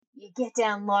you get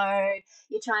down low,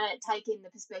 you're trying to take in the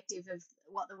perspective of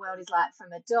what the world is like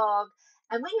from a dog.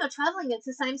 And when you're traveling, it's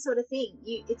the same sort of thing.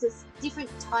 It's a different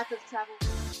type of travel.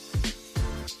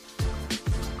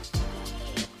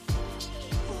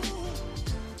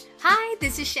 Hi,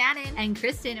 this is Shannon and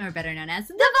Kristen, or better known as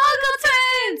the Vocal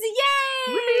Twins.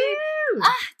 Yay! Woo-hoo!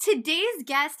 Today's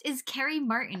guest is Kerry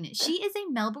Martin. She is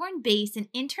a Melbourne-based and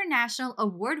international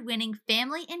award-winning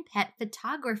family and pet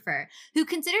photographer who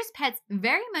considers pets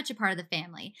very much a part of the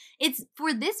family. It's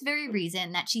for this very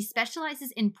reason that she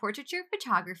specializes in portraiture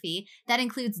photography that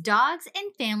includes dogs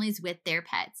and families with their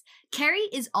pets. Kerry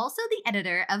is also the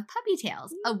editor of Puppy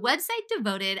Tales, a website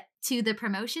devoted to the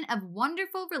promotion of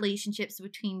wonderful relationships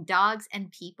between dogs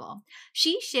and people.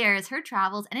 She shares her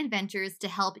travels and adventures to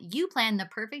help you plan the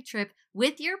perfect trip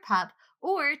with your pup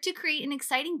or to create an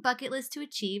exciting bucket list to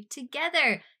achieve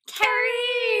together.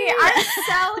 Kerry, I'm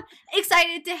so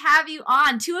excited to have you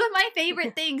on. Two of my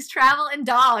favorite things, travel and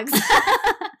dogs.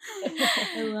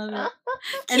 I love it.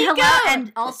 And Kiko. hello,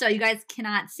 and also you guys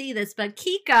cannot see this, but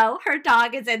Kiko, her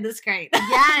dog, is in the screen.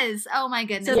 Yes. Oh my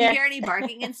goodness. So if you hear any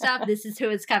barking and stuff, this is who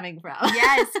it's coming from.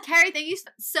 Yes. Kerry, thank you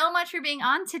so much for being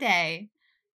on today.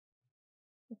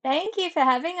 Thank you for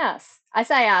having us. I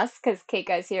say us because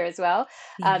Kiko's here as well.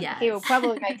 Yes. He will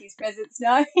probably make his presence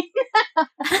known. He's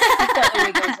got the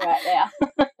wiggles right now.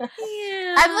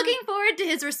 Yeah. I'm looking forward to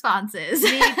his responses.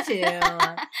 Me too.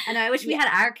 And I wish we had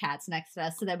our cats next to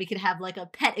us so that we could have like a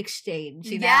pet exchange.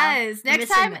 You know? Yes. Next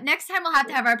time we'll have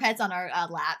to have our pets on our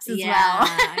laps as well.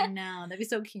 I know. That'd be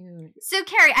so cute. So,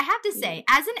 Kerry, I have to say,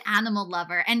 as an animal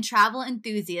lover and travel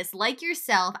enthusiast like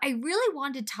yourself, I really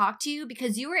wanted to talk to you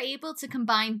because you were able to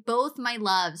combine both my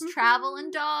loves, travel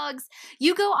and dogs.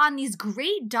 You go on these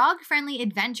great dog-friendly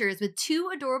adventures with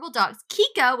two adorable dogs,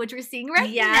 Kiko, which we're seeing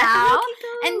right now,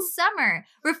 and Summer.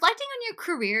 Reflecting on your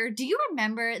career, do you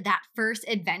remember that first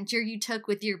adventure you took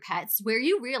with your pets where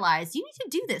you realized you need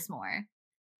to do this more?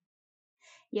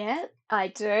 Yeah, I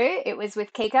do. It was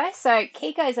with Kiko. So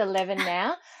Kiko's 11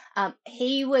 now.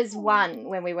 He was 1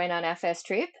 when we went on our first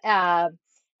trip.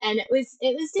 And it was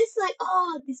just like,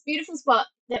 oh, this beautiful spot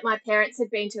that my parents had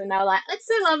been to, and they were like, it's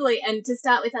so lovely. And to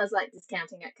start with, I was like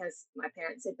discounting it because my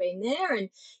parents had been there, and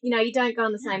you don't go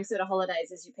on the same sort of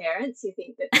holidays as your parents. You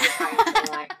think that they're going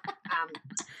to like,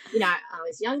 I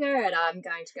was younger, and I'm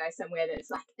going to go somewhere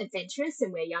that's like adventurous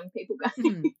and where young people go.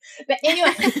 But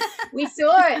anyway, we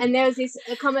saw it, and there was this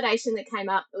accommodation that came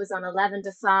up. It was on a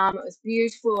lavender farm. It was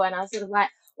beautiful, and I was sort of like,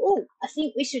 oh, I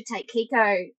think we should take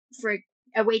Kiko for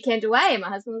a weekend away. And my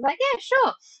husband was like, yeah,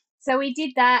 sure. So we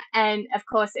did that, and of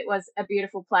course it was a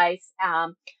beautiful place.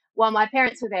 While my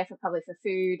parents were there for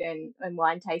food and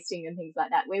wine tasting and things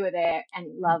like that, we were there and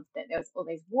loved that there was all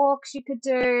these walks you could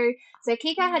do. So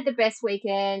Kiko had the best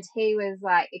weekend. He was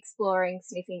like exploring,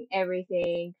 sniffing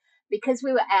everything. Because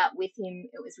we were out with him,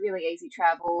 it was really easy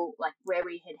travel, like where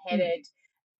we had headed.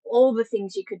 All the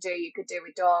things you could do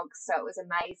with dogs. So it was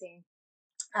amazing.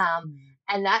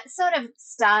 And that sort of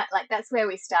that's where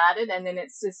we started, and then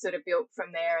it's just sort of built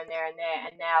from there and there and there,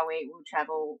 and now we will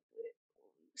travel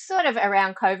sort of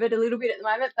around COVID a little bit at the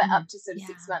moment, but up to sort of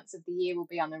 6 months of the year we'll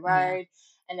be on the road.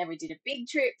 And then we did a big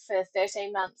trip for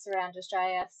 13 months around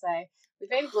Australia, so we've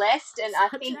been blessed, and I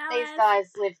think these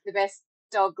guys live the best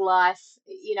dog life,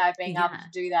 being able to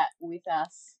do that with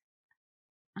us.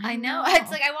 I know.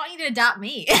 It's like, I want you to adopt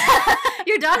me.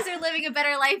 Your dogs are living a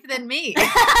better life than me.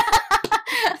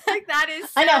 Like, that is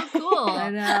so cool. I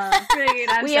know.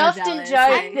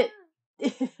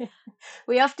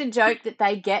 We often joke that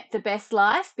they get the best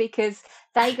life because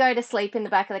they go to sleep in the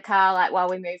back of the car, like while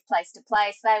we move place to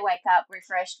place. They wake up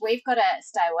refreshed. We've got to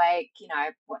stay awake,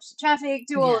 watch the traffic,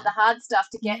 do all of the hard stuff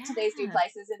to get to these new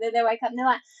places, and then they wake up and they're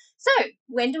like, so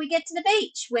when do we get to the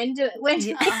beach? When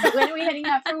are we heading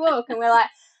out for a walk? And we're like,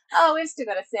 oh, we've still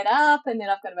got to set up, and then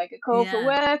I've got to make a call for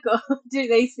work or do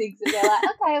these things. And they're like,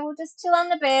 okay, we'll just chill on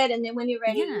the bed, and then when you're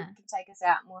ready, you can take us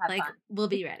out and we'll have fun. We'll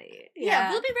be ready.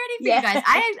 Yeah, we'll be ready for you guys.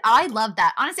 I love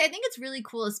that. Honestly, I think it's really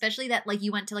cool, especially that like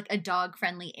you went to like a dog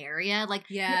friendly area. Like,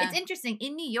 it's interesting.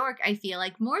 In New York, I feel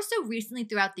like more so recently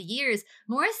throughout the years,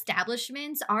 more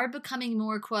establishments are becoming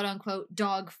more quote unquote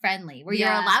dog friendly, where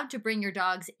you're allowed to bring your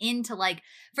dogs into, like,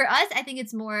 for us, I think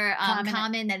it's more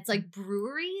common that it's like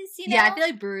breweries, Yeah, I feel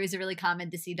like breweries are really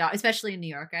common to see dogs, especially in New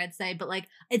York, I'd say. But like,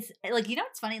 it's like,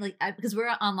 it's funny, like, because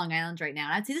we're on Long Island right now,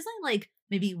 and I'd say there's only like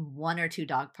maybe 1 or 2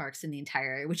 dog parks in the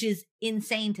entire area, which is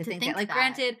insane to think that. Like, that.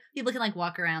 granted, people can like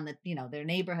walk around the, you know, their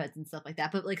neighborhoods and stuff like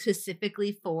that, but like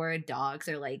specifically for dogs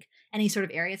or like any sort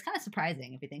of area, it's kind of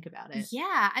surprising if you think about it.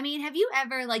 Yeah. I mean, have you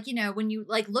ever, like, you know, when you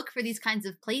like look for these kinds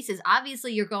of places,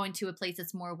 obviously you're going to a place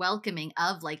that's more welcoming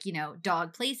of, like, you know,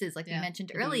 dog places, like we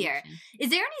mentioned earlier.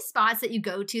 Is there any spots that you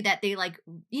go to that they like,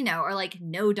 you know, are like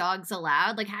no dogs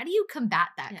allowed? Like, how do you combat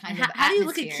that kind of How do you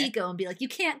look at Kiko and be like, you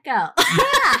can't go? Yeah.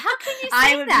 How can you say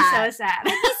I would that? be so sad.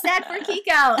 I'd be sad for Kiko.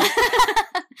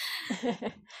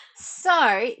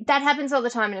 So that happens all the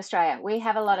time in Australia. We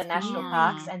have a lot of national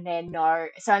parks, and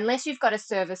so unless you've got a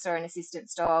service or an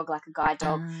assistance dog, like a guide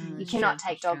dog, you cannot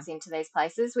take dogs into these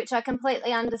places, which I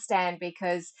completely understand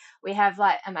because we have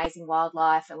like amazing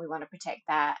wildlife and we want to protect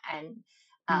that. And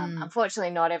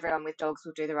unfortunately, not everyone with dogs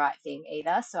will do the right thing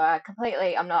either. So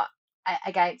I'm not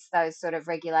against those sort of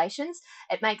regulations.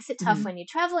 It makes it tough when you're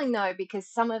traveling though, because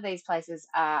some of these places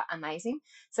are amazing.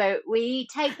 So we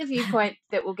take the viewpoint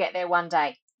that we'll get there one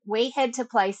day. We head to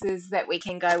places that we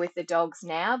can go with the dogs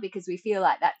now because we feel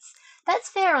like that's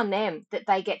fair on them, that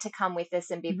they get to come with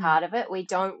us and be part of it. We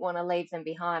don't want to leave them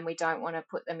behind. We don't want to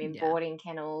put them in boarding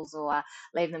kennels or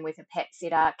leave them with a pet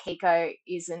sitter. Kiko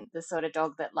isn't the sort of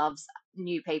dog that loves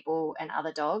new people and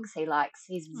other dogs.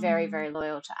 He's very, very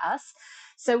loyal to us.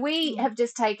 So we have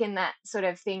just taken that sort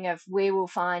of thing of we will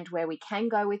find where we can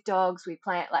go with dogs. We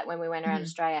plan, like when we went around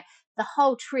Australia, the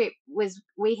whole trip was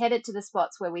we headed to the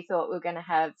spots where we thought we were going to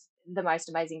have the most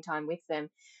amazing time with them.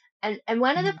 And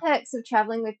one of the perks of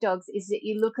traveling with dogs is that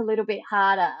you look a little bit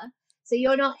harder. So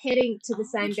you're not heading to the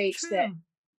same beach that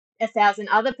 1,000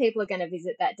 other people are going to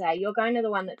visit that day. You're going to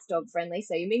the one that's dog friendly.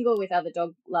 So you mingle with other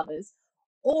dog lovers,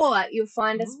 or you'll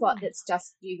find a spot that's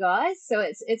just you guys. So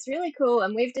it's really cool.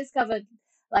 And we've discovered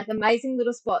like amazing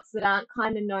little spots that aren't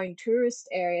kind of known tourist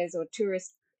areas or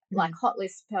tourist like hot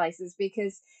list places,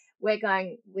 because we're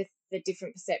going with the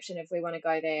different perception if we want to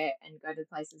go there and go to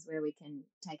places where we can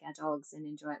take our dogs and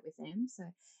enjoy it with them. So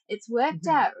it's worked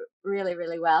out really,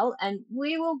 really well. And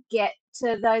we will get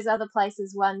to those other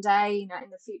places one day. You know, in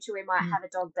the future, we might have a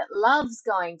dog that loves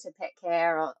going to pet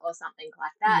care or something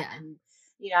like that. Yeah. And,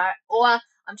 you know, or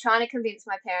I'm trying to convince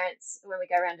my parents when we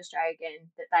go around Australia again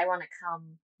that they want to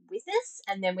come with us,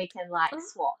 and then we can like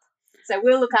swap. So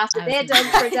we'll look after their dog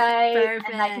for a day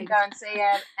and they can go and see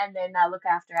it, and then they'll look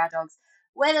after our dogs.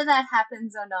 Whether that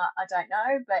happens or not, I don't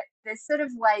know, but there's sort of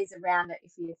ways around it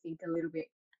if you think a little bit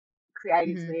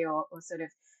creatively or sort of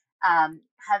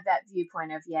have that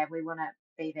viewpoint of, we want to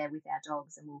be there with our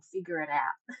dogs and we'll figure it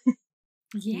out.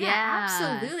 Yeah,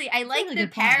 absolutely. I like the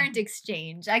parent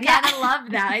exchange. I kind of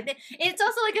love that. I think it's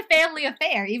also like a family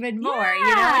affair, even more. You know,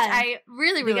 which I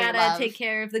really, really gotta love. Take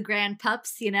care of the grand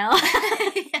pups, you know.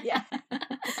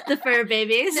 The fur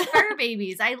babies. The fur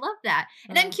babies. I love that.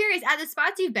 And I'm curious, at the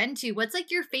spots you've been to, what's like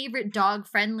your favorite dog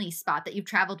friendly spot that you've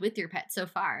traveled with your pet so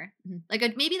far?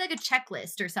 Like maybe like a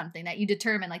checklist or something that you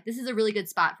determine, like, this is a really good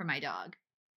spot for my dog.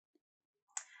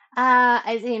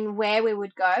 As in where we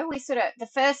would go, we sort of, the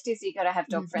first is you got to have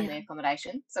dog friendly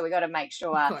accommodation. So we got to make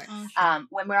sure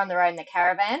when we're on the road in the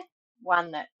caravan,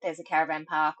 one, that there's a caravan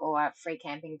park or a free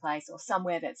camping place or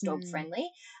somewhere that's dog friendly.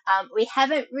 We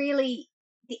haven't really,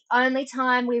 the only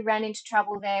time we ran into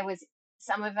trouble there was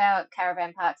some of our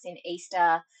caravan parks in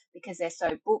Easter because they're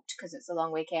so booked because it's a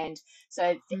long weekend.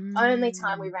 So the only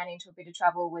time we ran into a bit of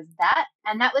trouble was that.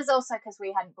 And that was also because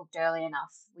we hadn't booked early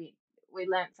enough. We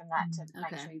learned from that to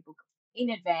make sure you book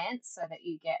in advance so that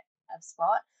you get a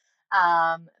spot.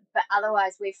 But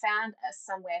otherwise, we found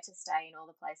somewhere to stay in all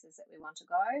the places that we want to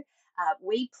go.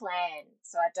 We plan,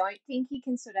 so I don't think you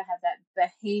can sort of have that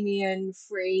bohemian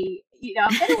free, you know,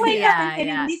 I'm going to wake up and head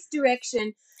in this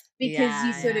direction, because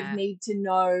you sort of need to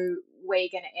know where you're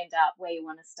going to end up, where you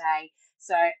want to stay.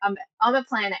 So I'm a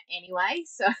planner anyway,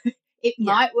 so it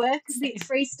might work a bit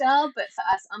freestyle, but for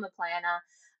us, I'm a planner.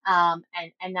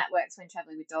 And that works when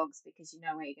traveling with dogs because you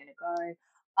know where you're going to go.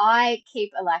 I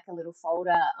keep a little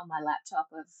folder on my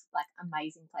laptop of like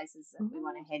amazing places that we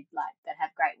want to head, like that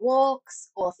have great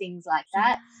walks or things like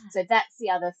that. So that's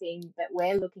the other thing that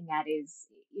we're looking at is,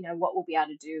 you know, what we'll be able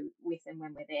to do with them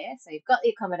when we're there. So you've got the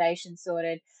accommodation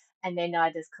sorted, and then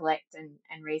I just collect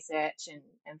and research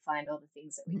and find all the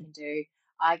things that we can do.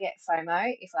 I get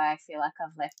FOMO if I feel like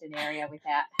I've left an area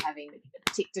without having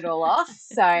ticked it all off.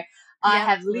 So I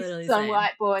have lists on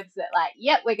whiteboards that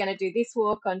we're going to do this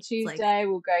walk on Tuesday.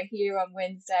 We'll go here on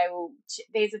Wednesday.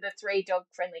 These are the 3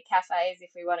 dog-friendly cafes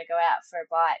if we want to go out for a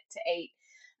bite to eat.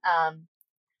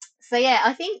 So,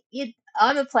 I think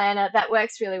I'm a planner. That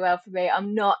works really well for me.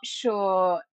 I'm not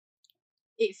sure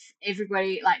if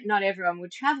everybody, not everyone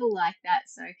would travel like that.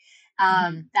 So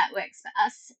that works for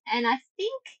us. And I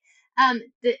think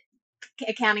that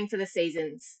accounting for the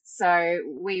seasons. So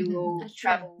we will That's true.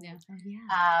 travel, Yeah. Oh,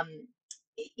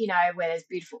 yeah. where there's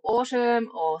beautiful autumn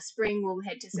or spring, we'll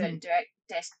head to certain Mhm. direct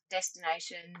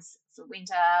destinations. For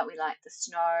winter, we like the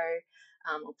snow,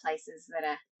 or places that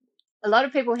are. A lot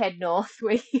of people head north.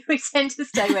 We tend to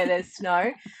stay where there's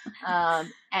snow, Yeah.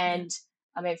 and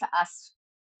I mean for us,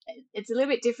 it's a little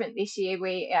bit different this year.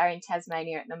 We are in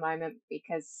Tasmania at the moment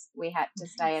because we had to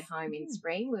stay at Nice. home in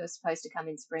spring. We were supposed to come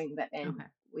in spring, but then Okay.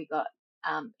 we got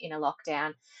in a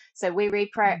lockdown. So we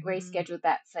Mhm. rescheduled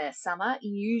that for summer.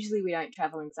 Usually we don't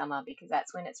travel in summer because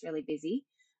that's when it's really busy.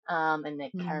 And the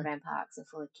Mhm. caravan parks are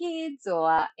full of kids,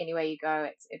 or anywhere you go,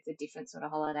 it's a different sort of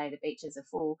holiday. The beaches are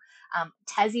full.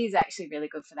 Tassie is actually really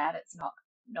good for that. It's not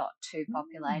too Mm.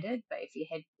 populated, but if you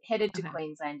headed to Okay.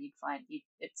 Queensland, you'd find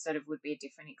it sort of would be a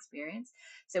different experience.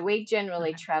 So we generally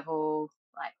Okay. travel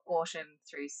like autumn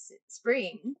through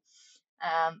spring,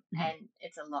 Mhm. and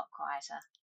it's a lot quieter,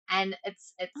 and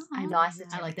it's I Oh, love nicer I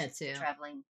that. like that temperatures for too.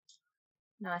 traveling.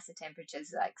 Nicer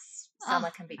temperatures, like Oh,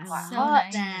 summer can be I quite So love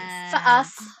hot nice. for that.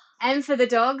 us. Oh, And for the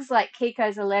dogs, like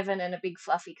Kiko's 11 and a big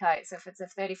fluffy coat. So if it's a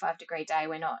 35-degree day,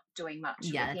 we're not doing much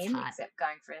with Yeah, that's him hot. except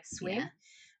going for a swim.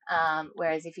 Yeah.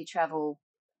 Whereas if you travel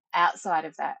outside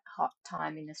of that hot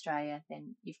time in Australia,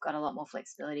 then you've got a lot more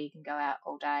flexibility. You can go out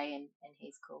all day, and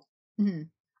he's cool. Mhm.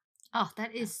 Oh,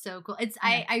 that is so cool. It's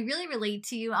Yeah. I really relate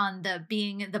to you on the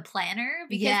being the planner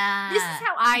because this is Yeah.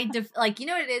 how I like you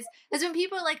know what it is? Because when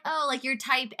people are like, "Oh, like you're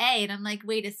type A." And I'm like,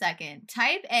 "Wait a second.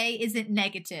 Type A isn't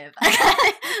negative."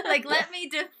 Like let me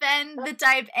defend the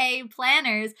type A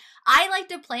planners. I like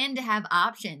to plan to have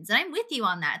options. And I'm with you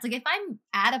on that. It's like if I'm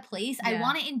at a place, I Yeah.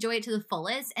 want to enjoy it to the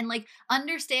fullest and like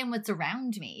understand what's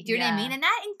around me. Do you know what I mean? Yeah. And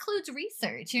that includes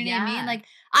research. You know what I mean? Yeah. Like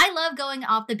I love going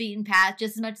off the beaten path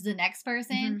just as much as the next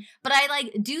person. Mhm. But I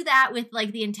like do that with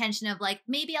like the intention of like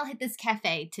maybe I'll hit this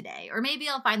cafe today or maybe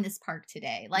I'll find this park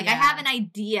today. Like I have Yeah. an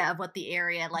idea of what the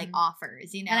area like Mhm.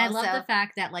 offers, you know. And I love the So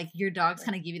fact that like your dogs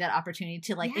kind of give you that opportunity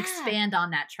to like yeah. expand on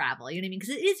that travel. You know what I mean?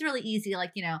 Because it is really easy,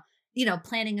 like,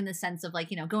 planning in the sense of like,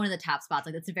 going to the top spots.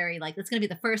 Like that's a very like that's gonna be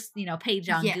the first, page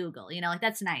on Yeah. Google, like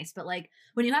that's nice. But like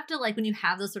when you have to like when you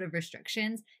have those sort of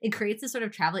restrictions, it creates this sort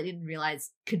of travel that you didn't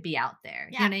realize could be out there.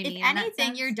 You Yeah, know what I if mean? In that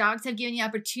anything, your sense. dogs have given you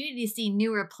opportunity to see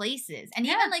newer places and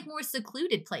Yeah. even like more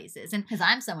secluded places. And Because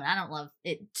I'm someone I don't love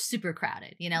it super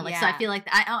crowded, like so I yeah, feel like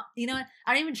you know what,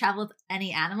 I don't even travel with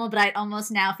any animal, but I almost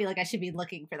now feel like I should be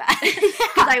looking for that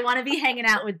because I want to be hanging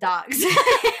out with dogs.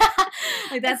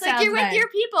 Like that it's like sounds you're with nice. your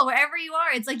people wherever you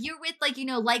are. It's like you're with like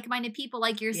like-minded people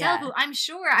like yourself. Yeah. Who I'm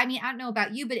sure. I mean, I don't know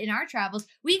about you, but in our travels,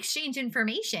 we exchange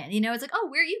information. It's like, oh,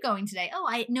 where are you going today? Oh,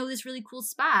 I know this really cool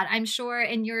spot. I'm sure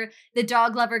in the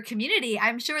dog lover community,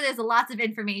 I'm sure there's lots of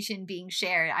information being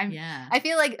shared. Yeah. I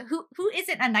feel like who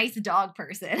isn't a nice dog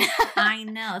person? I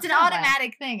know. It's an kinda why-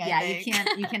 automatic thing. I Yeah, think.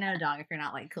 you can't own a dog if you're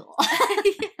not like cool.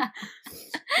 Yeah.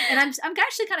 And I'm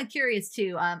actually kind of curious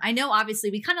too. I know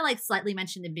obviously we kind of like slightly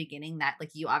mentioned in the beginning that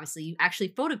like you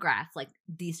actually photograph like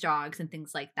these dogs and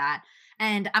things like that.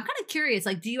 And I'm kind of curious,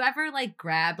 like, do you ever like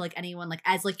grab like anyone like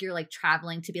as like you're like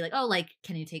traveling to be like, oh, like,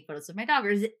 can you take photos of my dog?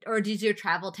 Or does your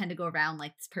travel tend to go around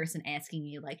like this person asking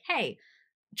you like, hey,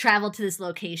 travel to this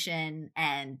location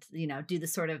and do the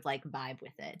sort of like vibe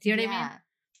with it? Do you know what I mean?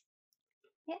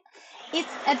 Yeah,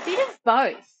 it's a bit of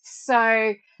both.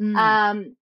 So Mm,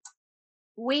 um,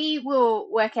 we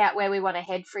will work out where we want to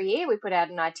head for a year. We put out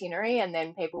an itinerary, and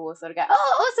then people will sort of go,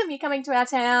 "Oh, awesome! You're coming to our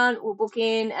town." We'll book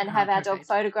in and have our dog perfect.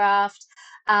 photographed.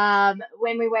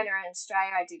 When we went around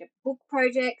Australia, I did a book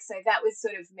project, so that was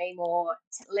sort of me more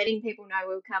letting people know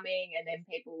we were coming, and then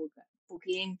people would book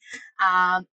in.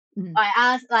 Mhm. I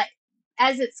asked, like,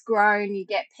 as it's grown, you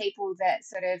get people that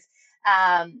sort of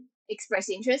express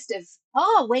interest of,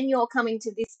 oh, when you're coming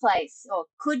to this place, or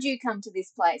could you come to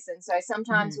this place? And so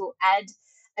sometimes Mhm. we'll add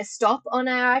a stop on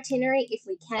our itinerary if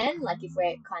we can, like if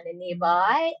we're kind of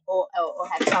nearby or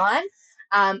have time.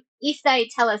 If they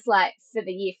tell us like for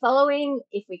the year following,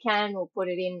 if we can, we'll put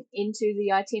it into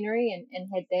the itinerary and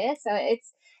head there. So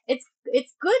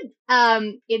it's good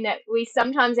in that we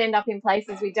sometimes end up in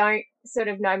places we don't sort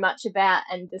of know much about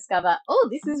and discover, oh,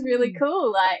 this is really Mm,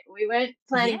 cool. Like we weren't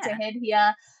planning to yeah. head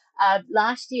here.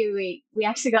 Last year we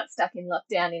actually got stuck in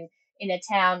lockdown in a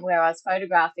town where I was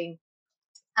photographing,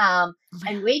 Oh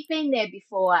my and we'd been there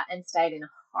before and stayed in a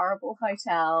horrible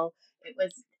hotel. It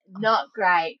was God. not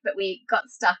great, but we got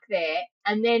stuck there.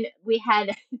 And then we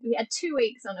had 2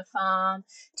 weeks on a farm,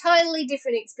 totally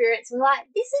different experience. We're like,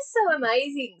 this is so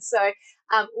amazing. So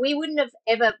we wouldn't have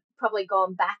ever probably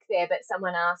gone back there, but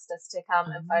someone asked us to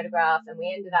come and photograph, and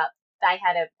we ended Oh. up. They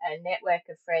had a network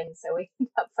of friends, so we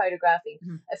ended up photographing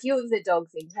Mhm. a few of the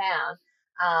dogs in town.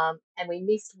 And we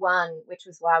missed one, which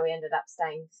was why we ended up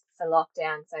staying for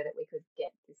lockdown so that we could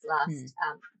get this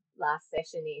last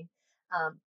session in.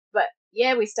 But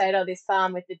yeah, we stayed on this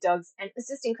farm with the dogs, and it was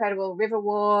just incredible. River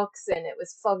walks, and it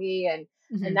was foggy, and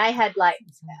they had like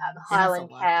Highland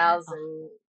cows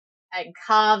and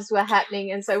calves were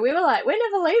happening, and so we were like, we're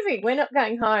never leaving, we're not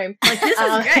going home. Like, this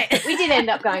is great. We did end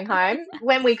up going home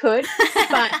when we could,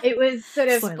 but it was sort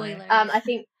of I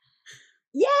think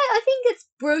it's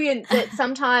brilliant that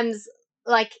sometimes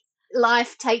like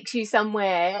life takes you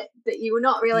somewhere that you were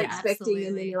not really expecting,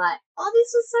 and then you're like, oh,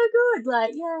 this was so good,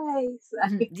 like, yay.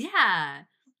 So. Yeah.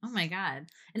 Oh my God.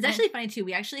 It's actually funny too.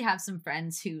 We actually have some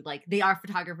friends who like, they are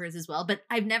photographers as well, but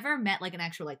I've never met like an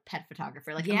actual like pet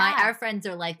photographer. Like our friends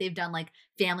are like, they've done like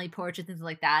family portraits and things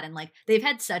like that. And like, they've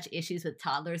had such issues with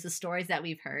toddlers. The stories that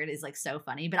we've heard is like so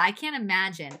funny, but I can't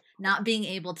imagine not being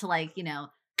able to like, you know,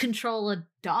 control a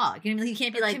dog. You know, you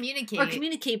can't be like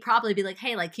communicate properly. Be like,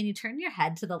 hey, like, can you turn your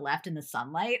head to the left in the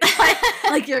sunlight?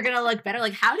 Like you're gonna look better.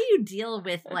 Like, how do you deal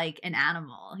with like an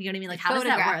animal? You know what I mean? Like, how does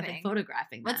that work? Like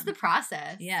photographing them. What's the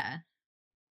process? Yeah.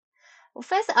 Well,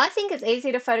 first, I think it's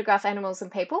easy to photograph animals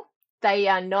and people. They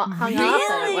are not hung up. They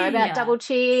don't worry about double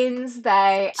chins.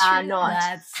 They are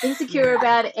not insecure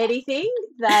about anything.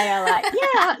 They are like,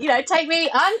 yeah, you know, take me.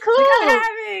 I'm cool.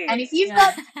 And if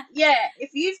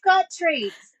you've got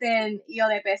treats, then you're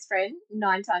their best friend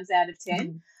 9 times out of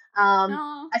 10.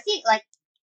 I think like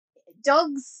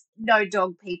dogs know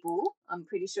dog people. I'm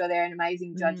pretty sure they're an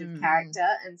amazing judge of character,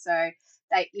 and so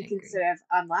you can sort of.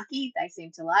 I'm lucky. They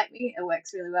seem to like me. It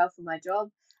works really well for my job.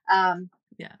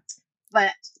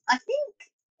 But I think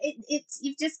it's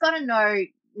you've just got to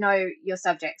know your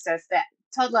subject. So if that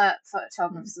toddler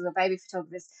photographers or baby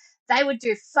photographers, they would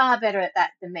do far better at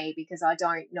that than me, because I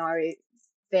don't know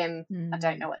them. I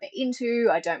don't know what they're into.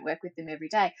 I don't work with them every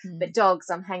day. But dogs,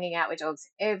 I'm hanging out with dogs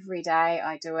every day.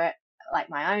 I do it like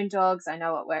my own dogs. I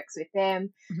know what works with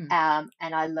them. And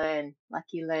I learn, like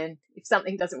you learn. If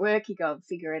something doesn't work, you go and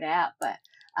figure it out. But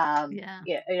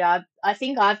I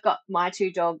think I've got my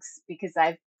 2 dogs because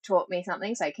they've taught me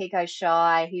something. So Kiko's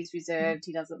shy, he's reserved,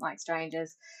 he doesn't like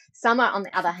strangers. Summer, on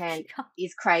the other hand,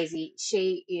 is crazy.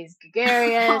 She is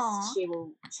gregarious. She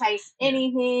will chase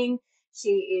anything.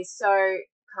 She is so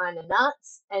kind of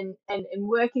nuts, and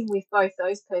working with both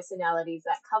those personalities,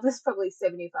 that covers probably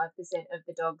 75% of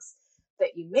the dogs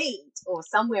that you meet, or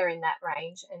somewhere in that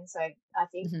range. And so I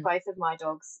think both of my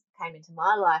dogs came into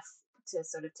my life to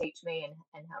sort of teach me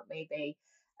and help me be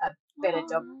a better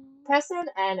dog person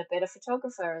and a better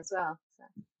photographer as well.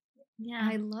 So. Yeah,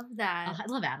 I love that.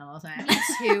 I love animals. Me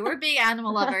too. We're big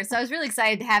animal lovers. So I was really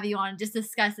excited to have you on and just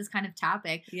discuss this kind of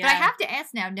topic. Yeah. But I have to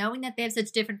ask now, knowing that they have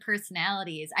such different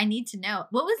personalities, I need to know,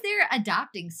 what was their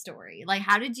adopting story? Like,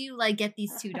 how did you like get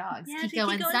these 2 dogs,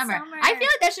 Kiko and Summer? I feel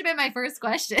like that should have been my first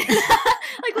question.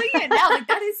 Like, looking at it now, like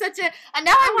that is such a, and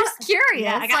now I'm just curious.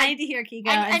 Yeah, I need to hear Kiko.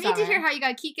 I need to hear how you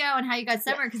got Kiko and how you got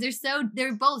Summer, because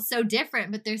they're both so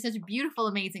different, but they're such beautiful,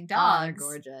 amazing dogs. Oh, they're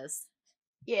gorgeous.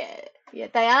 Yeah,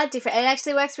 they are different. It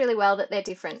actually works really well that they're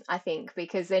different, I think,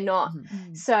 because they're not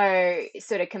so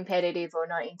sort of competitive or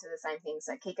not into the same thing.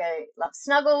 So Kiko loves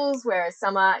snuggles, whereas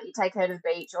Summer, you take her to the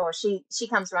beach or she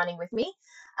comes running with me,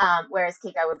 whereas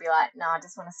Kiko would be like, no, I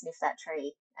just want to sniff that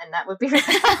tree, and that would be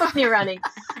really tough when you're running.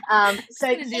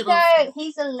 So Kiko,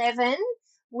 he's 11.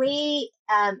 We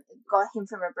got him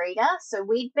from a breeder. So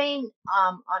we'd been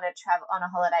on a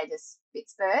holiday to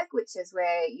Spitsberg, which is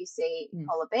where you see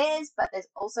polar bears, but there's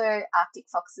also Arctic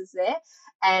foxes there.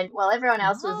 And while everyone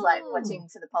else was like watching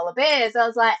for the polar bears, I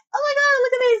was like, oh my God,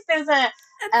 look at this.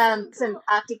 There's some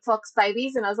Arctic fox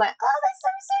babies, and I was like, oh, they're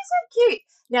so cute.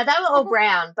 Now they were all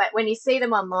brown, but when you see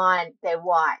them online, they're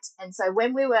white. And so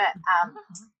when we were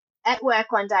at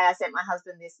work one day, I sent my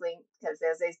husband this link because there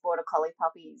was these border collie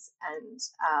puppies, and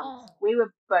we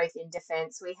were both in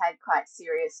defence. We had quite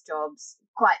serious jobs,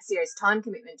 quite serious time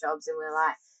commitment jobs, and we were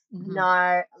like,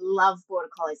 no, love border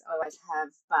collies, always have,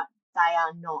 but they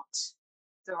are not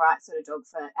the right sort of dog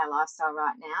for our lifestyle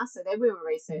right now. So then we were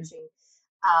researching,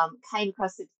 came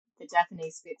across the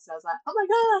Japanese Spitz, and I was like, oh my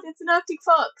God, it's an Arctic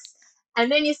fox. And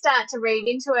then you start to read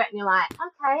into it and you're like,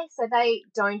 okay, so they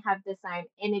don't have the same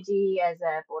energy as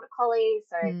a border collie.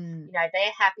 So, you know,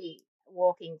 they're happy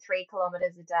walking 3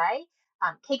 kilometres a day.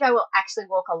 Kiko will actually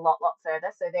walk a lot further.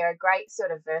 So they're a great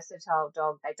sort of versatile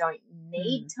dog. They don't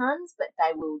need tons, but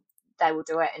they will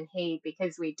do it. And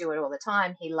because we do it all the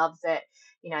time, he loves it.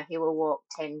 You know, he will walk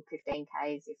 10, 15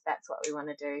 Ks if that's what we want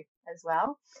to do as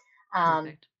well.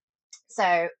 Perfect.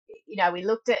 So, you know, we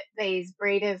looked at these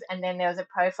breeders, and then there was a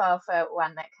profile for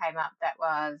one that came up that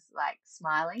was like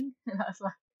smiling. And I was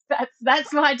like,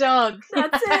 that's my dog.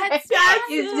 That's it.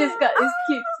 He's just got this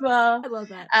cute smile. I love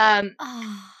that.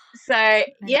 Oh, So meant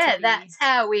yeah, to be. that's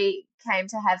how we came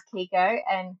to have Kiko,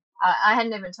 and I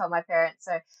hadn't even told my parents.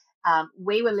 So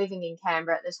we were living in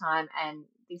Canberra at the time, and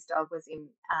this dog was in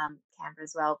Canberra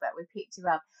as well. But we picked him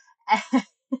up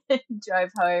and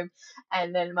drove home,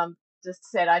 and then Mum just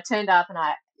said I turned up and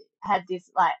I had this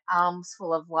like arms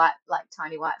full of white, like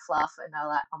tiny white fluff, and they were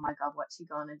like, "Oh my God, what's she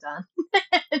gone and done?"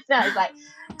 And I was like,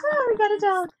 "Oh, we got a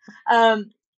dog."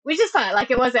 Which is fine. Like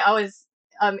it wasn't. I was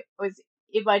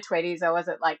in my 20s. I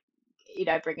wasn't like,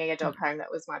 bringing a dog home.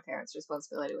 That was my parents'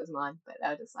 responsibility. It was mine. But they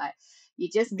were just like, you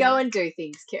just go and do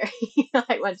things, Kerry.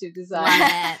 Like once you've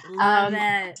decided. Love it. Love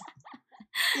it.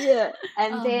 Yeah.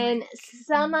 And Oh then my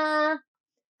summer,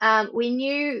 we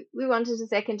knew we wanted a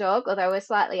second dog, although we're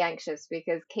slightly anxious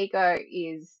because Kiko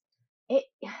is it.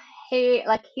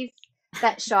 He's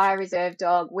that shy, reserved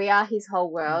dog. We are his whole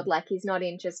world. Like he's not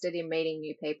interested in meeting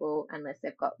new people unless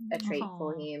they've got a treat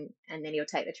for Aw. him, and then he'll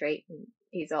take the treat and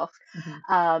he's off.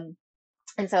 Mhm.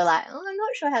 And so like, oh, I'm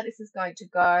not sure how this is going to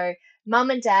go.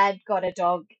 Mum and Dad got a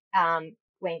dog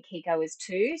when Kiko was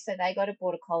 2, so they got a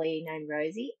border collie named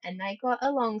Rosie, and they got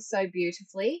along so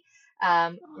beautifully.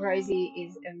 Rosie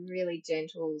is a really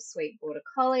gentle, sweet border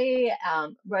collie.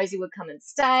 Rosie would come and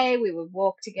stay. We would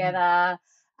walk together.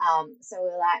 So we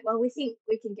were like, well, we think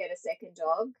we can get a second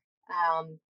dog.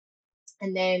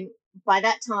 And then by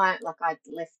that time, like I'd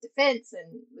left defense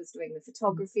and was doing the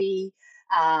photography,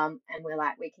 and we're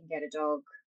like, we can get a dog.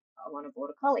 I want a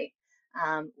border collie.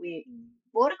 We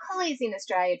Border collies in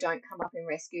Australia don't come up in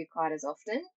rescue quite as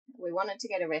often. We wanted to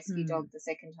get a rescue dog the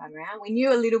second time around. We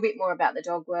knew a little bit more about the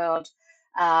dog world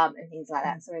and things like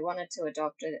that, so we wanted to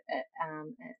adopt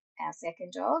our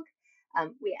second dog.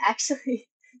 We actually,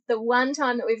 the one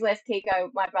time that we've left Kiko,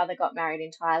 my brother got married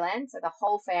in Thailand, so the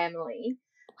whole family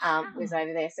was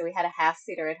over there. So we had a house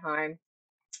sitter at home,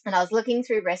 and I was looking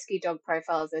through rescue dog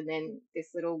profiles, and then this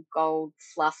little gold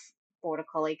fluff border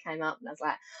collie came up, and I was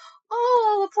like, oh,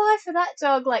 I'll apply for that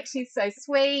dog. Like she's so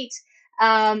sweet.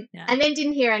 And then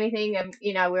didn't hear anything, and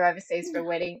we're overseas for a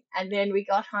wedding, and then we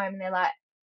got home, and they're like,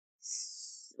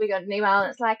 we got an email,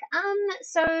 and it's like,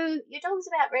 so your dog's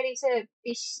about ready to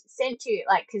be sent to you,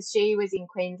 like, because she was in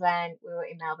Queensland, we were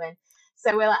in Melbourne,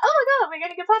 so we're like, oh my God, we're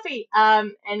getting a puppy,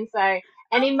 and so.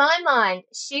 And in my mind,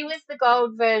 she was the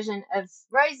gold version of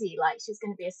Rosie. Like she was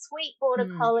going to be a sweet border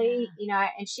collie,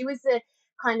 and she was the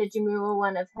kind of demure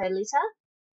one of her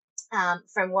litter,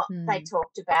 from what they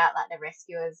talked about, like the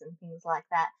rescuers and things like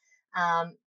that.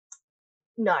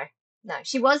 No,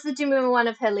 she was the demure one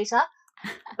of her litter,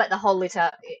 but the whole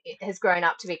litter it has grown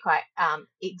up to be quite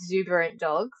exuberant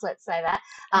dogs, let's say that.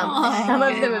 Some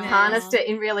of them have harnessed it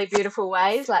in really beautiful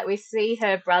ways. Like we see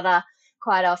her brother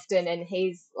quite often, and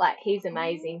he's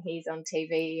amazing. He's on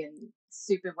TV and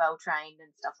super well trained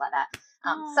and stuff like that.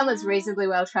 Summer's reasonably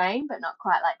well trained, but not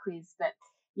quite like Quiz. But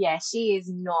yeah, she is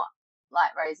not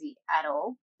like Rosie at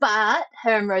all. But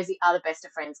her and Rosie are the best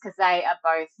of friends because they are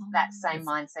both that same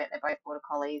mindset. They're both border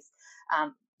collies.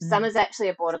 Summer's actually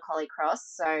a border collie cross.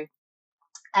 So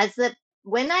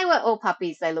when they were all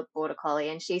puppies, they looked border collie,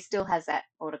 and she still has that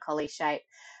border collie shape.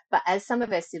 But as some of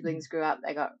her siblings grew up,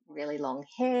 they got really long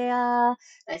hair.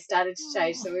 They started to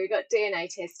change. So we got DNA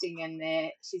testing, and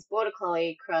she's border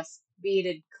collie cross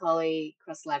bearded collie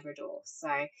cross Labrador. So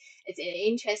it's an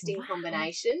interesting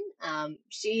combination.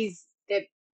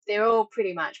 They're all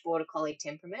pretty much border collie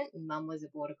temperament, and Mum was a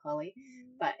border collie.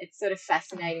 But it's sort of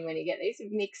fascinating when you get these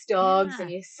mixed dogs,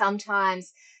 and you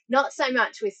sometimes, not so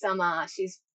much with Summer,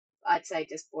 she's, I'd say,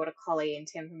 just border collie in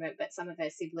temperament, but some of her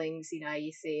siblings,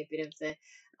 you see a bit of the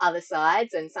other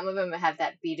sides, and some of them have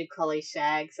that bearded collie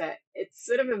shag. So it's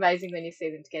sort of amazing when you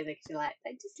see them together because you're like,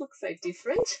 they just look so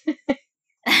different.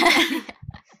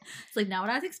 It's like not what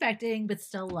I was expecting, but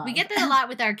still love. We get that a lot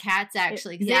with our cats,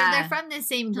 actually, because they're from the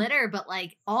same litter, but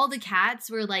like all the cats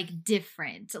were like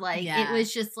different. Like it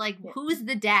was just like, who's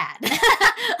the dad?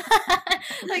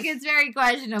 Like it's very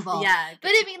questionable. Yeah,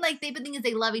 but I mean, like the thing is,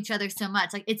 they love each other so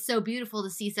much. Like it's so beautiful to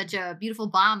see such a beautiful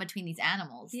bond between these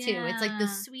animals too. It's like the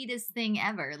sweetest thing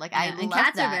ever. Like I love and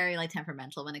cats are very like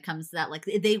temperamental when it comes to that. Like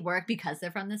they work because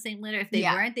they're from the same litter. If they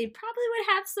weren't, they probably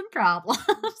would have some problems.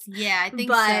 Yeah, I think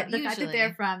but so. But the fact that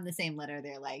they're from the same litter,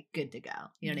 they're like good to go.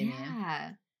 You know what I mean?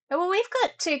 Yeah. Well, we've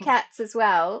got 2 cats as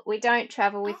well. We don't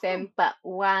travel with them, but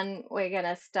one we're going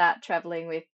to start traveling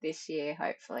with this year,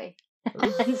 hopefully.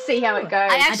 And see how it goes.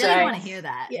 I actually want to hear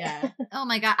that. Yeah. Oh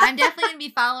my God. I'm definitely going to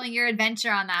be following your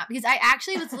adventure on that, because I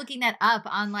actually was looking that up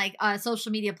on like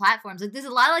social media platforms. Like, there's a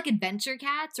lot of like adventure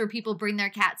cats where people bring their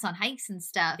cats on hikes and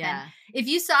stuff. Yeah. And if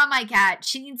you saw my cat,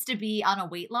 she needs to be on a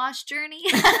weight loss journey.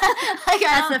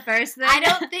 That's the first thing. I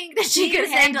don't think that she could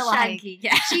handle chunky.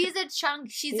 Yeah. She's a chunk.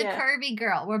 She's a Yeah. curvy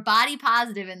girl. We're body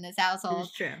positive in this This household.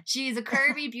 is true. She's a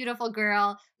curvy, beautiful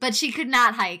girl, but she could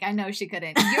not hike. I know she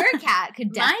couldn't. Your cat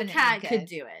could definitely. My cat could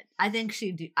do it. I think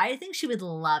she'd do. I think she would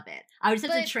love it. I would just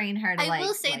have But to train her to I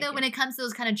will say like though, it. when it comes to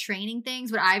those kind of training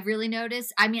things, what I've really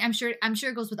noticed, I mean, I'm sure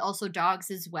it goes with also dogs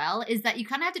as well, is that you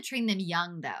kind of have to train them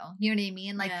young though. You know what I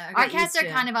mean? Like Yeah, or our get cats used are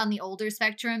to kind it. of on the older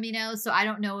spectrum, you know, so I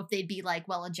don't know if they'd be like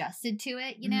well adjusted to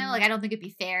it, you know? Mhm. Like I don't think it'd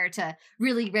be fair to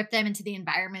really rip them into the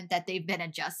environment that they've been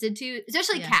adjusted to,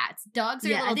 especially Yeah. cats. Dogs are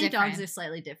a Yeah, little I think different. dogs are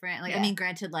slightly different. Like, Yeah. I mean,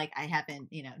 granted, like I haven't,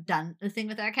 done the thing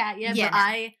with our cat yet, Yeah, but no.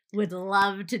 I would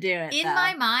love to do it. In though.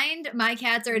 my mind, my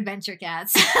cats are adventure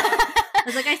cats. I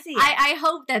was like, I see. I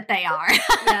hope that they are.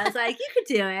 Yeah, I was like, you could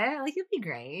do it. Like, it'd be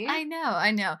great. I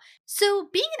know. So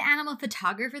being an animal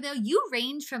photographer though, you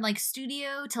range from like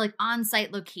studio to like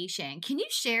on-site location. Can you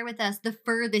share with us the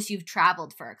furthest you've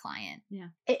traveled for a client?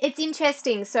 It's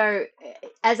interesting. So,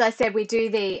 as I said, we do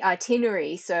the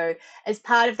itinerary. So, as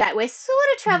part of that, we're sort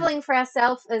of traveling for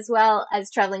ourselves as well as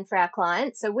traveling for our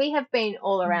clients. So, we have been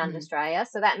all around Mhm. Australia.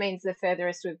 So, that means the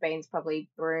furthest we've been is probably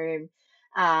Broome.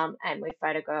 And we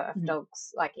photograph Mhm.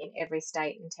 dogs like in every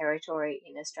state and territory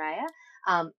in Australia.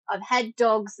 I've had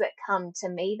dogs that come to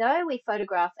me though. We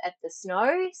photograph at the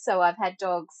snow. So, I've had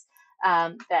dogs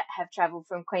that have travelled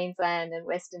from Queensland and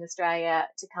Western Australia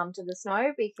to come to the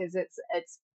snow because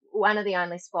it's one of the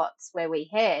only spots where we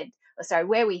head.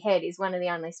 Where we head is one of the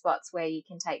only spots where you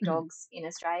can take Mhm. dogs in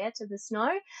Australia to the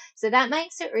snow. So that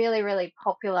makes it really, really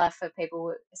popular for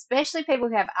people, especially people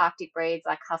who have Arctic breeds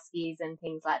like huskies and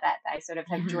things like that. They sort of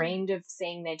have Mhm. dreamed of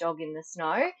seeing their dog in the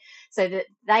snow, so that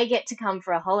they get to come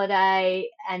for a holiday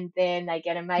and then they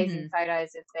get amazing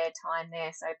photos of their time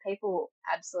there. So people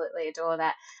absolutely adore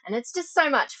that, and it's just so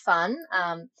much fun.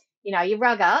 You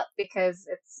rug up because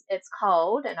it's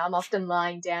cold, and I'm often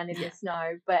lying down in Yeah. the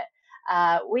snow, but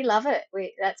we love it.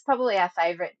 That's probably our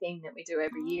favorite thing that we do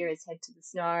every year is head to the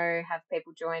snow, have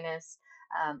people join us,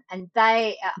 and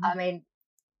I mean,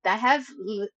 they have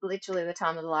literally the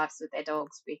time of their lives with their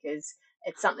dogs because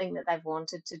it's something that they've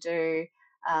wanted to do,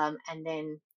 and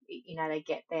then they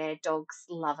get their dogs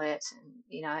love it, and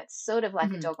it's sort of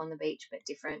like a Mhm. dog on the beach but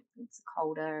different. It's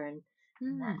colder and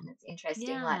that, and it's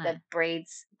interesting. Like Yeah. the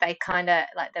breeds, they kind of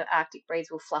like the Arctic breeds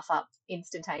will fluff up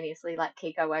instantaneously, like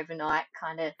Kiko overnight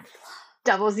kind of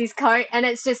doubles his coat, and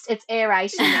it's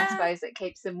aeration, I suppose, that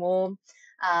keeps them warm.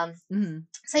 Mhm.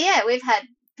 So yeah, we've had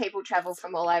people travel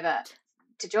from all over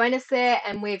to join us there,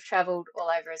 and we've traveled all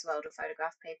over as well to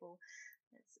photograph people.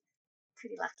 It's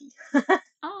pretty lucky.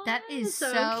 Oh, That is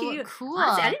so so cute. cool.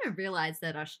 Honestly, I didn't even realize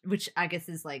that, which I guess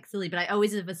is like silly, but I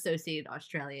always have associated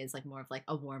Australia as like more of like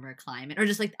a warmer climate, or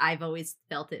just like I've always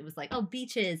felt it was like, oh,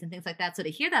 beaches and things like that. So to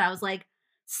hear that, I was like,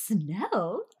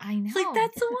 snow? I know. It's like,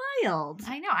 that's wild.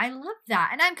 I know. I love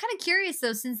that. And I'm kind of curious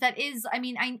though, since that is, I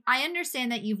mean, I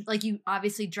understand that you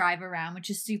obviously drive around, which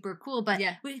is super cool, but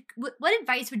Yeah. what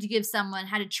advice would you give someone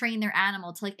how to train their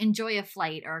animal to like enjoy a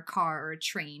flight or a car or a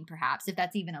train, perhaps, if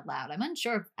that's even allowed? I'm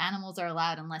unsure if animals are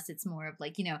allowed unless it's more of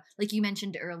like, like you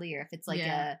mentioned earlier, if it's like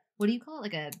Yeah. what do you call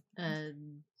it? Like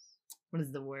What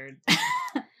is the word?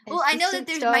 well, I know that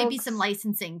Assistance there might be dogs. some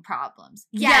licensing problems.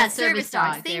 Yeah, service service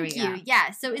dogs. dog. There Thank we you. go.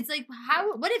 Yeah. So it's like,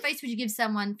 what advice would you give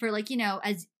someone for like,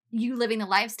 as you living the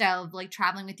lifestyle of like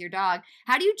traveling with your dog?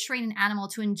 How do you train an animal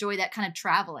to enjoy that kind of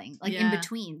traveling, like in Yeah.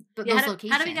 between those Yeah,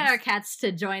 locations? how do we get our cats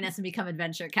to join us and become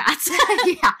adventure cats?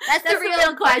 yeah, that's the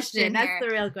real question. That's here. the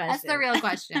real question. That's the real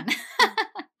question.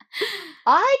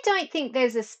 I don't think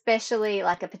there's especially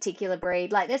like a particular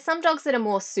breed. Like there's some dogs that are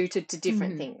more suited to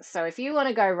different Mhm. things. So if you want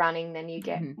to go running, then you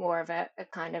get Mhm. more of a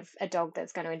kind of a dog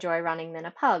that's going to enjoy running than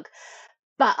a pug.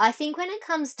 But I think when it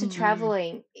comes to Mhm.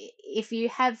 traveling, if you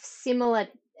have similar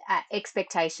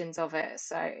expectations of it,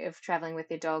 so of traveling with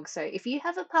your dog, so if you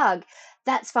have a pug,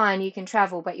 that's fine, you can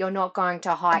travel, but you're not going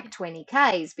to hike 20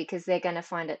 Ks because they're going to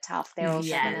find it tough. They're also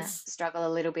going to Yes. struggle a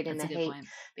little bit in That's the a good heat point.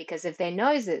 because of their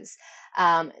noses.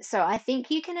 So I think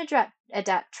you can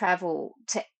adapt travel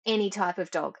to any type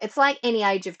of dog. It's like any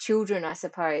age of children, I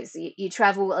suppose. You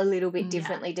travel a little bit Yeah.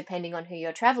 differently depending on who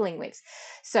you're traveling with.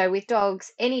 So with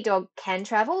dogs, any dog can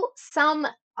travel. Some,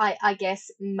 I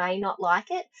guess, may not like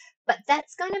it, but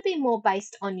that's going to be more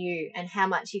based on you and how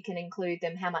much you can include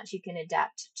them, how much you can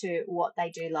adapt to what they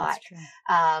do like. That's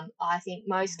true. I think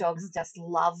most dogs just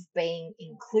love being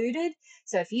included.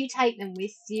 So if you take them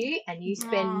with you and you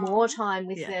spend more time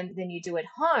with Yeah. them than you do at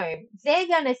home, they're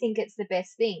going to think it's the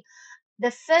best thing.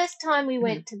 the first time we Mhm.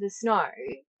 went to the snow,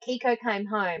 Kiko came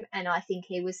home and I think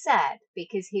he was sad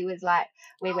because he was like,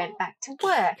 we went back to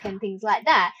work and things like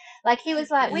that. Like he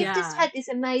was like, we've just Yeah. had this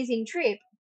amazing trip,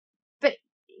 but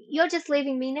you're just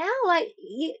leaving me now. Like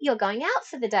you're going out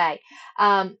for the day.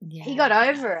 He got Yeah.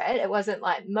 over it. It wasn't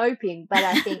like moping, but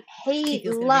I think he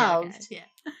Kiko's gonna be okay. loved, Yeah.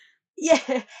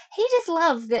 yeah, he just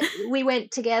loved that we went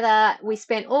together. We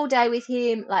spent all day with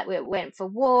him. Like we went for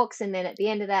walks, and then at the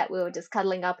end of that, we were just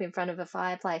cuddling up in front of a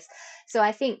fireplace. So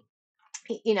I think,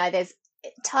 there's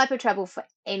type of travel for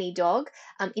any dog.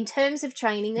 In terms of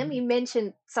training them, Mhm. you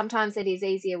mentioned sometimes it is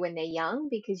easier when they're young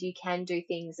because you can do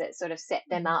things that sort of set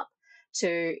them Mhm. up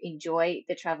to enjoy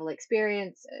the travel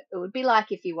experience. It would be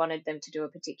like if you wanted them to do a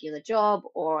particular job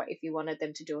or if you wanted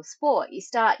them to do a sport. You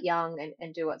start young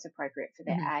and do what's appropriate for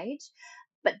their Mhm. age.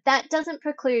 But that doesn't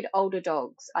preclude older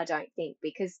dogs, I don't think,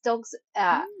 because dogs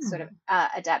are sort of Mm.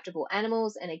 adaptable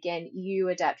animals. And again, you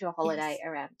adapt your holiday Yes,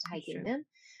 around that's taking true. them.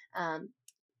 Um,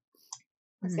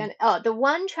 Mhm. the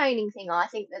one training thing I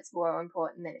think that's more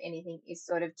important than anything is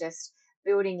sort of just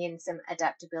building in some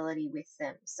adaptability with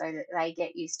them so that they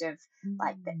get used to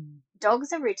like the Mm.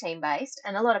 dogs are routine based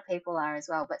and a lot of people are as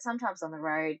well, but sometimes on the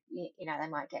road, they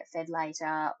might get fed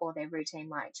later or their routine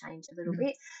might change a little Mhm.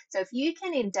 bit. So if you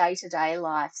can in day-to-day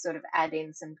life sort of add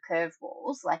in some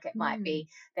curveballs, like it might Mm. be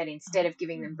that instead of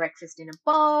giving them Oh. breakfast in a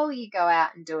bowl, you go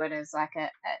out and do it as like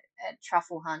a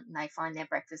truffle hunt and they find their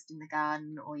breakfast in the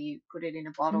garden, or you put it in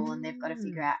a bottle and they've got to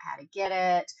figure Mm. out how to get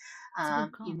it. That's a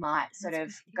good You call. might sort That's a of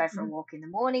good idea. go for a Mhm. walk in the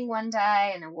morning one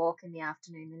day and a walk in the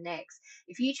afternoon the next.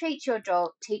 If you teach your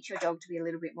dog to be a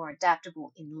little bit more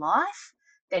adaptable in life,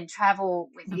 then travel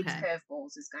with its Okay.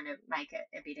 curveballs is going to make it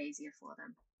a bit easier for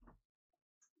them.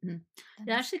 Mhm. That It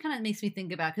makes actually kind of makes me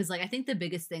think about because, like, I think the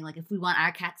biggest thing, like, if we want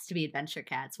our cats to be adventure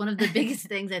cats, one of the biggest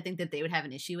things I think that they would have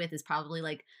an issue with is probably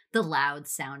like the loud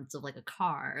sounds of like a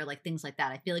car or like things like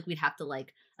that. I feel like we'd have to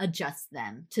like adjust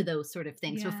them to those sort of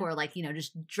things Yeah. before, like,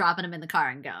 just dropping them in the car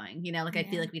and going. Like, I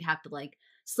feel Yeah. like we'd have to like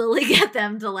slowly get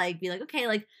them to like be like, okay,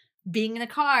 like being in a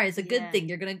car is a good Yeah. thing.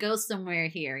 You're gonna go somewhere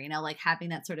here, like having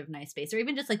that sort of nice space, or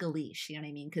even just like a leash. You know what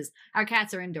I mean? Because our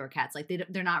cats are indoor cats. Like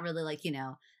they're not really like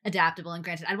adaptable. And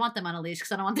granted, I'd want them on a leash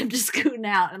because I don't want them just scooting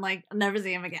out and like never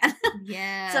see them again. So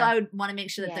Yeah. I would want to make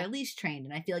sure that Yeah. they're leash trained.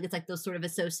 And I feel like it's like those sort of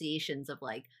associations of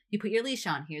like, you put your leash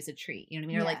on, here's a treat. You know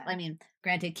what I mean? Or like, Yeah. I mean,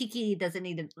 granted, Kiki doesn't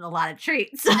need a lot of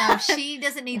treats. No, she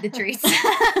doesn't need the treats.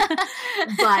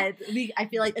 But I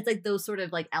feel like it's like those sort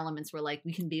of like elements where like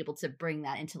we can be able to bring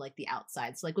that into like the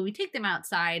outside. So like when we take them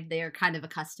outside, they're kind of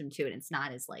accustomed to it. It's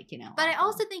not as like, But I awful.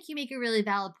 also think you make a really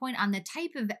valid point on the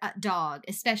type of dog,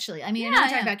 especially. I mean, I know Yeah, we're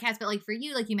talking yeah. about cats, but like for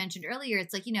you, like you mentioned earlier,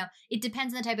 it's like, it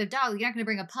depends on the type of dog. You're not going to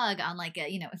bring a pug on like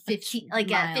a 15, like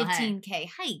a mile, hey. 15K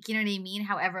hike. You know what I mean?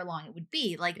 However long it would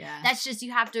be. Like Yeah. that's just,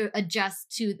 you have to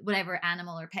adjust to whatever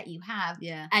animal or pet you have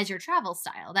Yeah. as your travel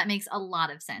style. That makes a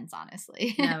lot of sense,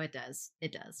 honestly. No, it does.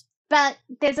 It does. But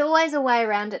there's always a way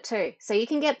around it too. So you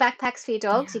can get backpacks for your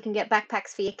dogs, Yeah. you can get backpacks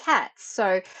for your cats.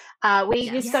 So we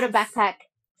Yes. just got a Yes. backpack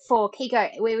for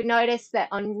Kiko. We would notice that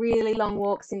on really long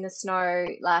walks in the snow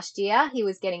last year, he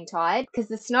was getting tired because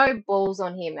the snow balls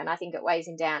on him and I think it weighs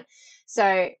him down.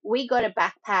 So we got a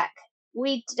backpack.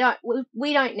 We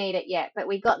don't need it yet, but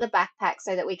we got the backpack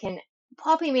so that we can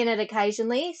pop him in it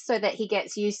occasionally so that he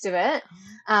gets used to it.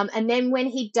 And then when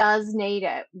he does need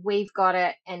it, we've got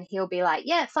it, and he'll be like,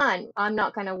 "Yeah, fine. I'm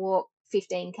not going to walk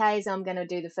 15 k's. I'm going to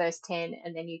do the first 10,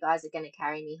 and then you guys are going to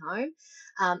carry me home."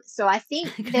 So I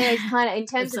think there's kind of in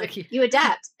That's terms so of cute. you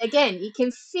adapt. Again, you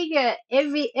can figure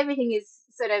everything is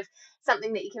sort of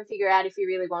something that you can figure out if you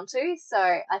really want to. So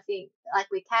I think like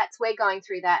with cats, we're going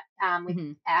through that. With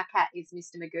Mhm. our cat is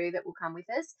Mr. Magoo that will come with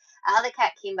us. Our other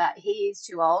cat, Kimber, he is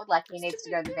too old. Like he needs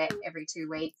to go to the vet every 2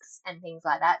 weeks and things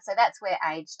like that. So that's where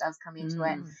age does come into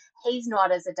it. Mm. He's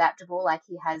not as adaptable. Like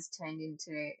he has turned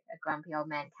into a grumpy old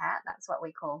man cat. That's what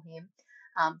we call him.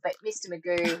 But Mr.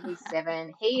 Magoo, he's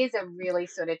 7. He is a really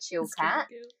sort of chill Mr. cat.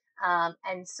 Magoo.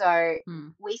 And so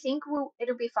Mm. we think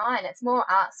it'll be fine. It's more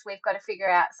us. We've got to figure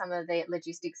out some of the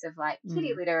logistics of like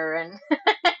kitty Mm. litter and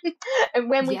and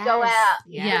when we go Yes. out,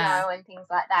 Yeah. and things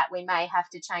like that, we may have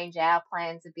to change our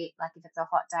plans a bit. Like if it's a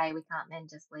hot day, we can't then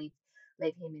just leave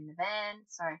him in the van.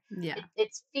 So Yeah.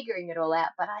 it's figuring it all out.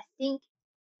 But I think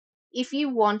if you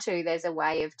want to, there's a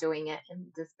way of doing it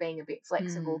and just being a bit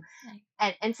flexible.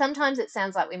 Mm. And sometimes it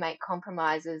sounds like we make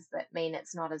compromises that mean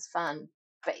it's not as fun,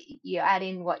 but you add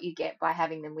in what you get by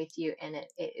having them with you, and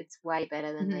it's way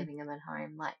better than Mhm. leaving them at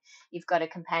home. Like you've got a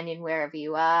companion wherever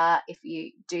you are. If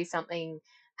you do something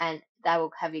and they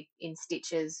will have you in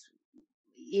stitches,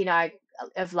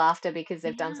 of laughter because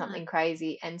they've done Yeah. something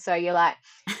crazy. And so you're like,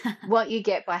 what you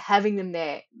get by having them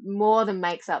there more than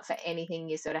makes up for anything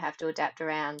you sort of have to adapt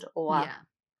around or Yeah.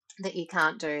 that you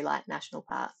can't do, like national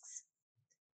parks.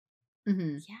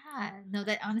 Mm-hmm. Yeah, no,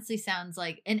 that honestly sounds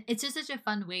like, and it's just such a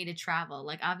fun way to travel.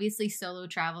 Like, obviously, solo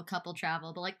travel, couple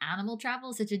travel, but like animal travel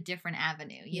is such a different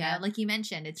avenue. You Yeah. know, like you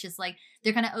mentioned, it's just like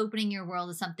they're kind of opening your world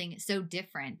to something so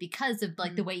different because of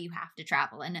like the way you have to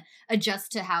travel and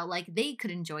adjust to how like they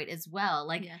could enjoy it as well.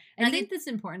 Like, Yeah. and I think that's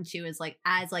important too, is like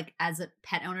as a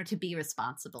pet owner to be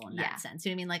responsible in Yeah. that sense.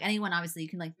 You know what I mean? Like anyone, obviously, you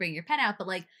can like bring your pet out, but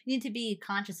like you need to be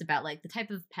conscious about like the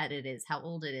type of pet it is, how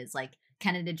old it is, like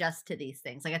can it adjust to these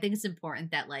things? Like I think it's important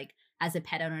that like as a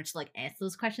pet owner to like ask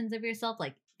those questions of yourself,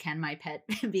 like can my pet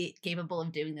be capable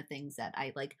of doing the things that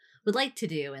I like would like to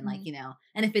do, and like, you know,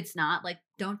 and if it's not, like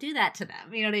don't do that to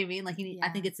them. You know what I mean? Like you need, I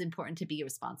think it's important to be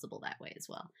responsible that way as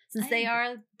well, since they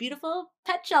are beautiful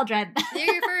pet children. They're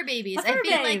your fur babies. My I fur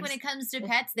feel like babes. when it comes to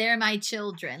pets, they're my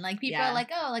children. Like people Yeah. are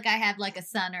like, oh, like I have like a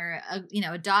son or a, you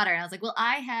know, a daughter. And I was like, well,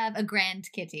 I have a grand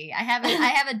kitty. I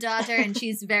have a daughter and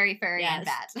she's very furry and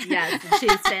Yes. fat. Yes,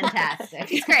 she's fantastic.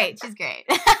 She's great. She's great.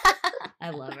 I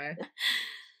love her.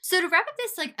 So to wrap up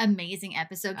this like amazing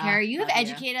episode, Kerry, you have love you.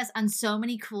 educated us on so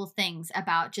many cool things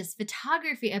about just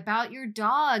photography, about your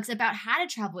dogs, about how to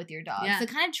travel with your dogs, Yeah. the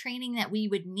kind of training that we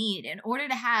would need in order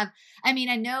to have. I mean,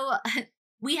 I know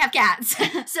we have cats,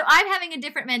 so I'm having a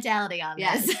different mentality on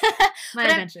Yes. this. My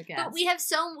But adventure cats.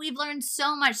 But we've learned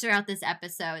so much throughout this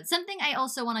episode. Something I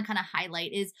also want to kind of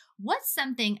highlight is what's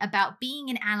something about being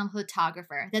an animal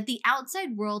photographer that the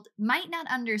outside world might not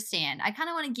understand. I kind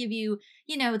of want to give you,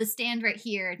 you know, the stand right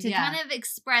here to Yeah. kind of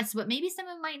express what maybe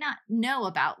someone might not know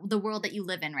about the world that you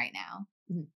live in right now.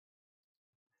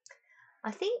 I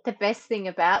think the best thing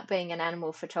about being an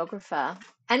animal photographer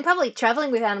and probably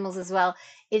traveling with animals as well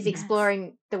is Yes.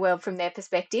 exploring the world from their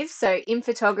perspective. So in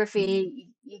photography,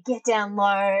 you get down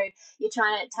low, you're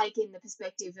trying to take in the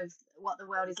perspective of what the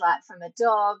world is like from a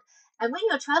dog. And when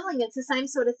you're traveling, it's the same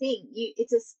sort of thing.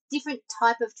 It's a different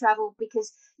type of travel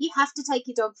because you have to take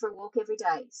your dog for a walk every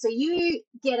day. So you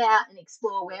get out and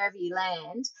explore wherever you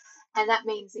land. And that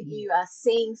means that you are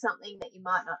seeing something that you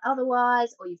might not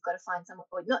otherwise, or you've got to find someone,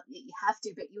 or not that you have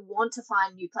to, but you want to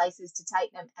find new places to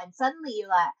take them. And suddenly you're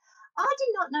like, I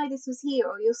did not know this was here.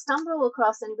 Or you'll stumble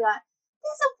across and you'll be like,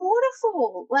 there's a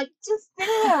waterfall, like just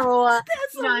there. Or,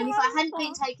 you know, and if I hadn't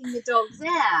been taking the dogs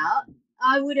out,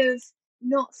 I would have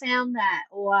not found that.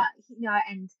 Or, you know,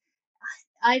 and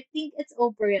I think it's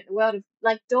all brilliant. The world of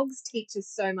like dogs teach us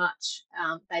so much.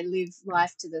 They live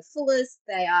life to the fullest.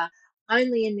 They are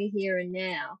only in the here and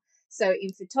now. So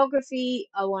in photography,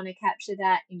 I want to capture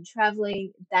that. In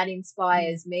traveling, that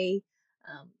inspires me.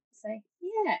 So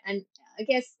yeah, and I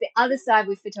guess the other side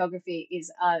with photography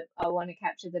is I want to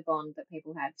capture the bond that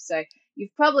people have. So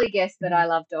you've probably guessed that I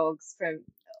love dogs from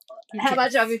how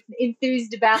much I've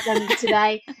enthused about them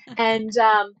today. And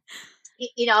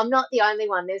you know, I'm not the only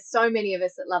one. There's so many of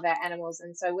us that love our animals.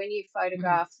 And so when you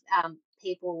photograph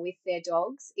people with their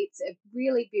dogs, it's a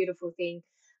really beautiful thing.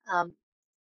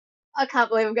 I can't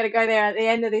believe I'm going to go there at the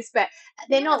end of this, but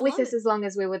they're not with us as long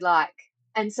as we would like.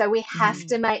 And so we have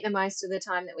to make the most of the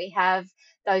time that we have.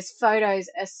 Those photos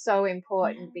are so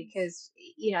important because,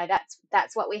 you know,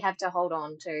 that's what we have to hold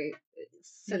on to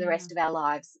for the rest of our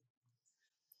lives.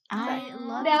 I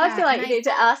love now that. I feel like And you need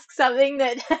to ask something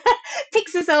that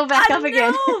picks us all back up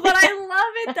again. But I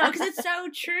love it though, because it's so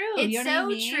true. It's You know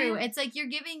what I so mean? true. It's like you're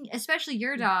giving, especially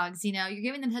your dogs, you know, you're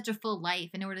giving them such a full life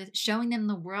in order to showing them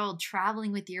the world,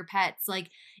 traveling with your pets. Like,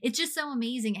 it's just so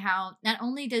amazing how not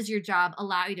only does your job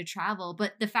allow you to travel,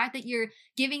 but the fact that you're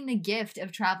giving the gift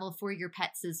of travel for your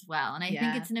pets as well. And I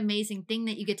think it's an amazing thing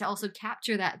that you get to also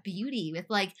capture that beauty with,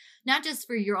 like, not just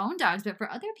for your own dogs, but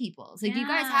for other people's. Like, you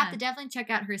guys have to definitely check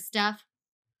out her stuff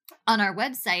on our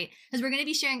website, because we're going to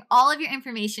be sharing all of your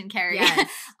information, Kerry. Yes.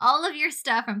 All of your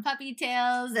stuff from puppy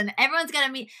tails, and everyone's going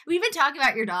to meet. We've been talking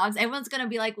about your dogs. Everyone's going to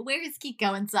be like, where is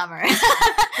Kiko in summer?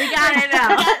 We gotta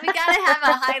know. We gotta have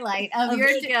a highlight of your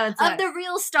Kiko of the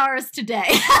real stars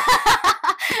today.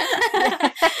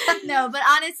 No, but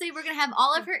honestly, we're gonna have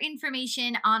all of her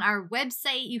information on our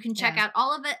website. You can check out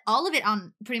all of it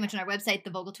on pretty much on our website,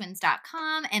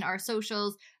 thevogeltwins.com, and our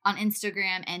socials on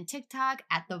Instagram and TikTok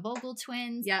at the Vogel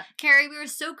Twins. Yep. Kerry, we are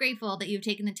so grateful that you've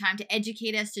taken the time to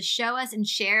educate us, to show us and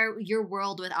share your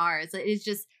world with ours. It is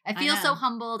just, I feel so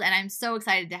humbled, and I'm so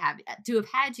excited to have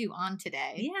had you on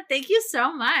today. Yeah, thank you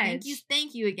so much.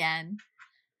 Thank you again.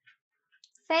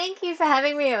 Thank you for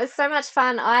having me. It was so much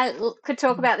fun. I could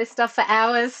talk about this stuff for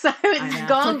hours, so it's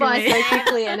gone by so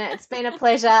quickly, and it's been a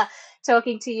pleasure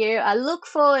talking to you. I look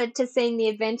forward to seeing the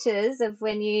adventures of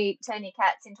when you turn your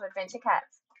cats into adventure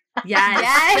cats. Yes.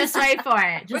 Yes. Just wait for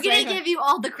it. We're going to give you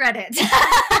all the credit.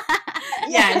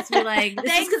 Yes, be like,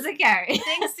 this is because of Carrie.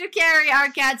 Thanks to Carrie, our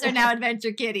cats are now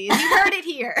adventure kitties. You heard it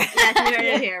here. Yes, you heard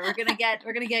it here. We're gonna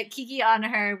get Kiki on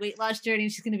her weight loss journey.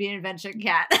 She's gonna be an adventure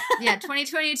cat. Yeah,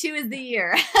 2022 is the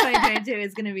year. 2022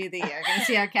 is gonna be the year. We're gonna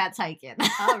see our cats hiking.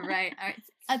 All right.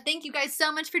 Thank you guys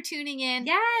so much for tuning in.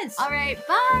 Yes. All right.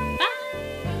 Bye. Bye.